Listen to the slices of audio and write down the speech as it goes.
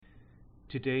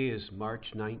Today is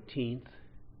March 19th,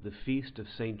 the Feast of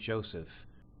St. Joseph.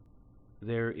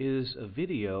 There is a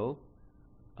video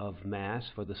of Mass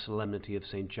for the Solemnity of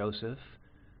St. Joseph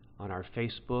on our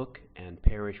Facebook and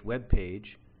parish webpage,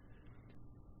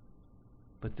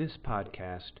 but this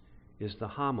podcast is the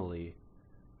homily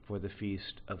for the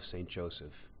Feast of St.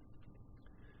 Joseph.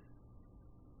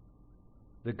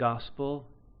 The Gospel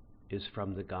is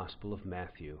from the Gospel of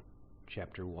Matthew,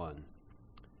 chapter 1.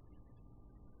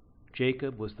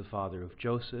 Jacob was the father of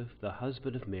Joseph, the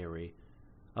husband of Mary,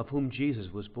 of whom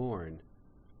Jesus was born,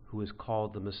 who is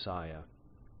called the Messiah.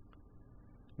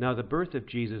 Now the birth of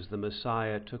Jesus the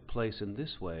Messiah took place in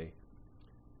this way.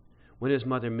 When his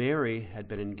mother Mary had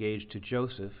been engaged to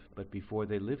Joseph, but before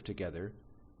they lived together,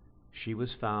 she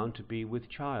was found to be with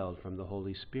child from the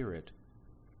Holy Spirit.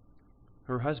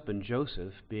 Her husband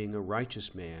Joseph, being a righteous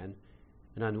man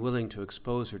and unwilling to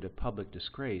expose her to public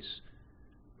disgrace,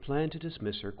 planned to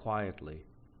dismiss her quietly.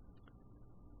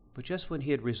 But just when he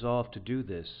had resolved to do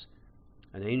this,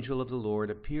 an angel of the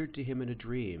Lord appeared to him in a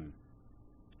dream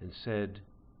and said,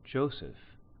 "Joseph,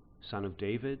 son of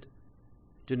David,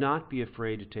 do not be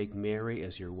afraid to take Mary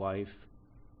as your wife,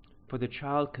 for the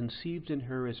child conceived in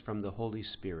her is from the Holy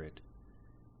Spirit.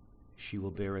 She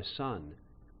will bear a son,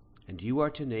 and you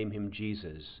are to name him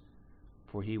Jesus,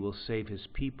 for he will save his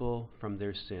people from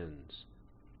their sins."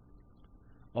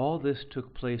 All this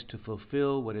took place to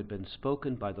fulfill what had been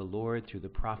spoken by the Lord through the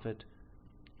prophet,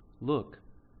 "Look,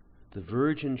 the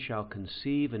virgin shall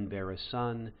conceive and bear a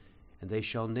son, and they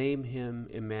shall name him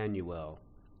Emmanuel,"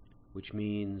 which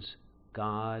means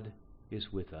God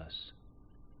is with us.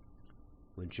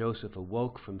 When Joseph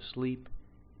awoke from sleep,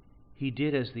 he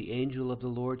did as the angel of the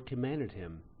Lord commanded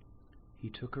him. He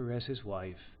took her as his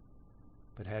wife,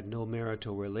 but had no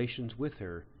marital relations with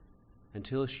her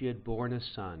until she had borne a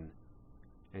son,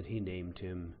 and he named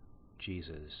him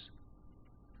Jesus.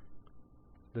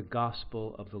 The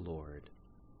Gospel of the Lord.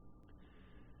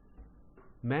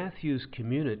 Matthew's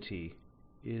community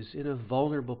is in a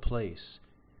vulnerable place.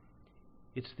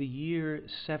 It's the year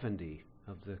 70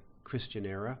 of the Christian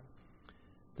era.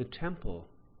 The temple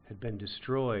had been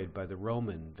destroyed by the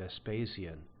Roman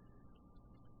Vespasian.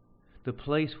 The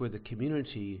place where the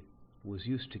community was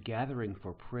used to gathering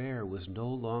for prayer was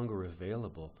no longer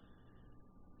available.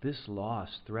 This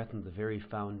loss threatened the very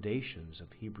foundations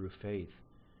of Hebrew faith.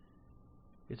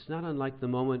 It's not unlike the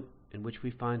moment in which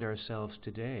we find ourselves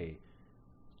today,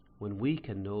 when we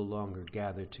can no longer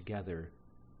gather together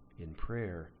in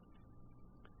prayer.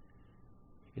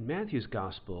 In Matthew's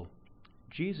Gospel,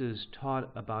 Jesus taught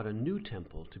about a new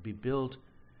temple to be built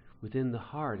within the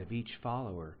heart of each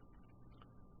follower.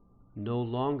 No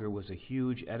longer was a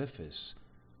huge edifice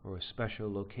or a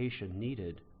special location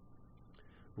needed.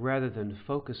 Rather than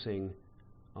focusing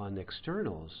on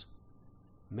externals,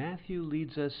 Matthew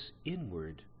leads us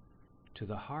inward to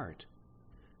the heart.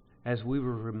 As we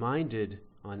were reminded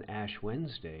on Ash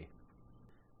Wednesday,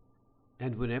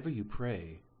 "And whenever you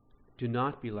pray, do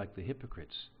not be like the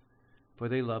hypocrites, for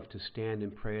they love to stand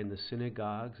and pray in the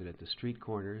synagogues and at the street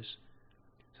corners,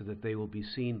 so that they will be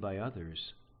seen by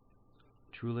others.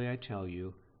 Truly I tell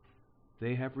you,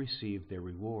 they have received their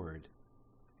reward.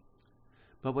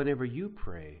 But whenever you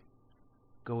pray,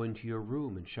 go into your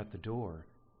room and shut the door,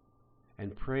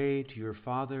 and pray to your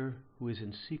Father who is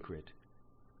in secret,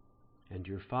 and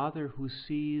your Father who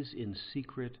sees in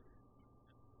secret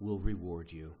will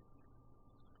reward you."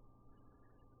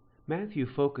 Matthew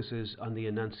focuses on the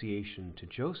Annunciation to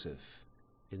Joseph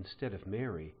instead of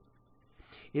Mary,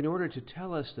 in order to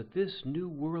tell us that this new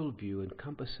worldview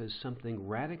encompasses something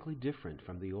radically different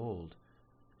from the old.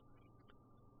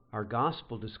 Our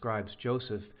Gospel describes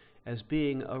Joseph as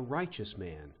being a righteous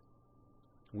man.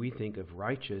 We think of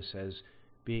righteous as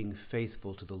being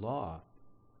faithful to the law.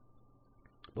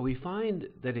 But we find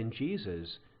that in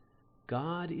Jesus,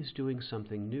 God is doing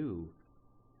something new.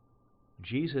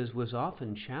 Jesus was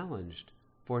often challenged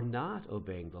for not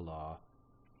obeying the law.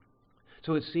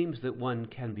 So it seems that one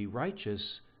can be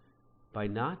righteous by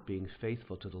not being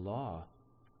faithful to the law.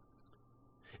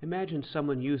 Imagine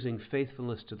someone using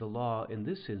faithfulness to the law in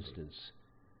this instance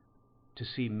to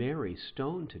see Mary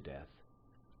stoned to death.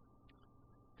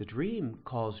 The dream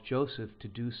calls Joseph to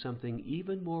do something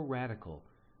even more radical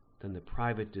than the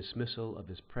private dismissal of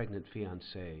his pregnant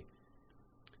fiancée.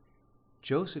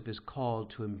 Joseph is called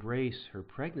to embrace her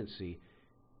pregnancy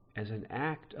as an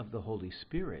act of the Holy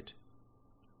Spirit,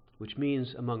 which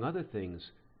means, among other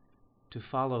things, to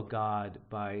follow God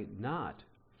by not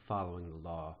following the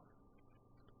law.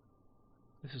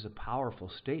 This is a powerful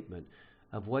statement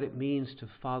of what it means to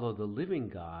follow the living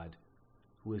God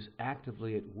who is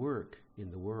actively at work in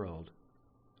the world.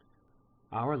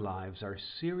 our lives are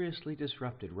seriously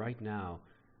disrupted right now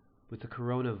with the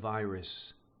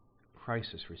coronavirus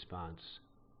crisis response.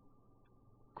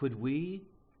 Could we,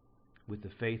 with the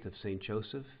faith of St.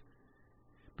 Joseph,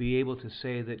 be able to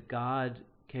say that God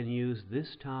can use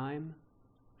this time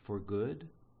for good?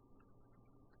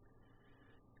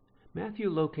 Matthew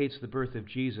locates the birth of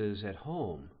Jesus at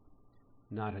home,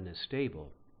 not in a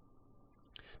stable.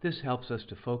 This helps us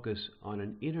to focus on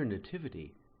an inner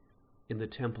nativity in the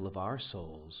temple of our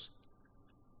souls.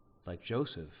 Like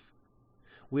Joseph,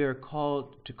 we are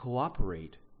called to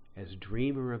cooperate as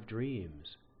dreamer of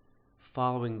dreams,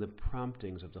 following the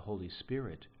promptings of the Holy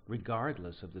Spirit,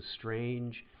 regardless of the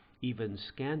strange, even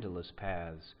scandalous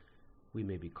paths we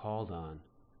may be called on.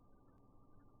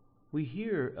 We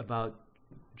hear about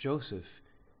Joseph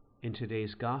in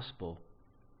today's Gospel.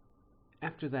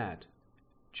 After that,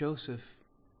 Joseph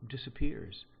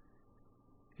disappears.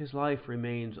 His life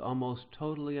remains almost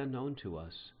totally unknown to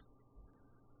us.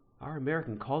 Our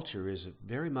American culture is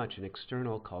very much an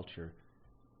external culture.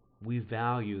 We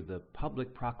value the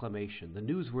public proclamation, the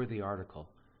newsworthy article.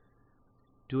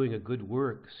 Doing a good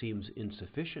work seems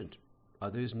insufficient.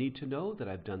 Others need to know that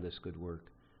I've done this good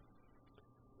work.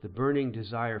 The burning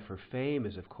desire for fame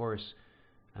is, of course,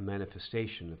 a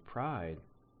manifestation of pride.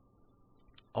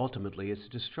 Ultimately, it's a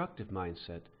destructive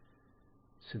mindset,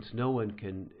 since no one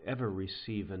can ever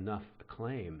receive enough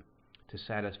acclaim to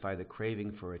satisfy the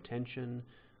craving for attention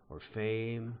or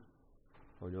fame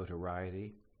or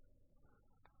notoriety.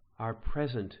 Our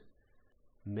present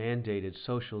mandated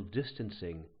social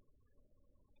distancing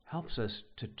helps us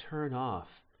to turn off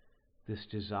this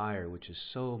desire which is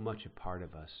so much a part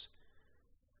of us.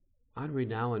 Henri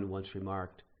Nouwen once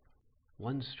remarked,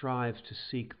 "One strives to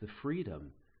seek the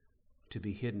freedom to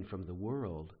be hidden from the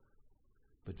world,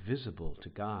 but visible to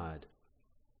God."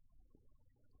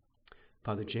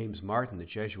 Father James Martin, the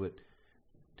Jesuit,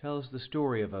 tells the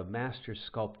story of a master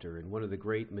sculptor in one of the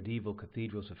great medieval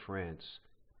cathedrals of France.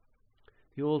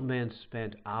 The old man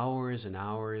spent hours and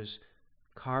hours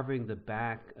carving the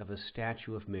back of a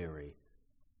statue of Mary,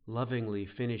 lovingly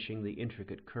finishing the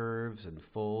intricate curves and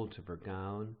folds of her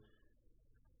gown.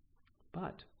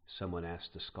 "But," someone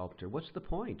asked the sculptor, "what's the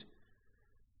point?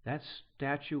 That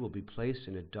statue will be placed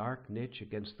in a dark niche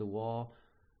against the wall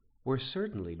where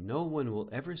certainly no one will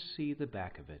ever see the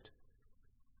back of it."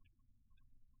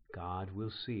 "God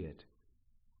will see it,"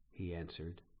 he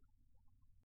answered.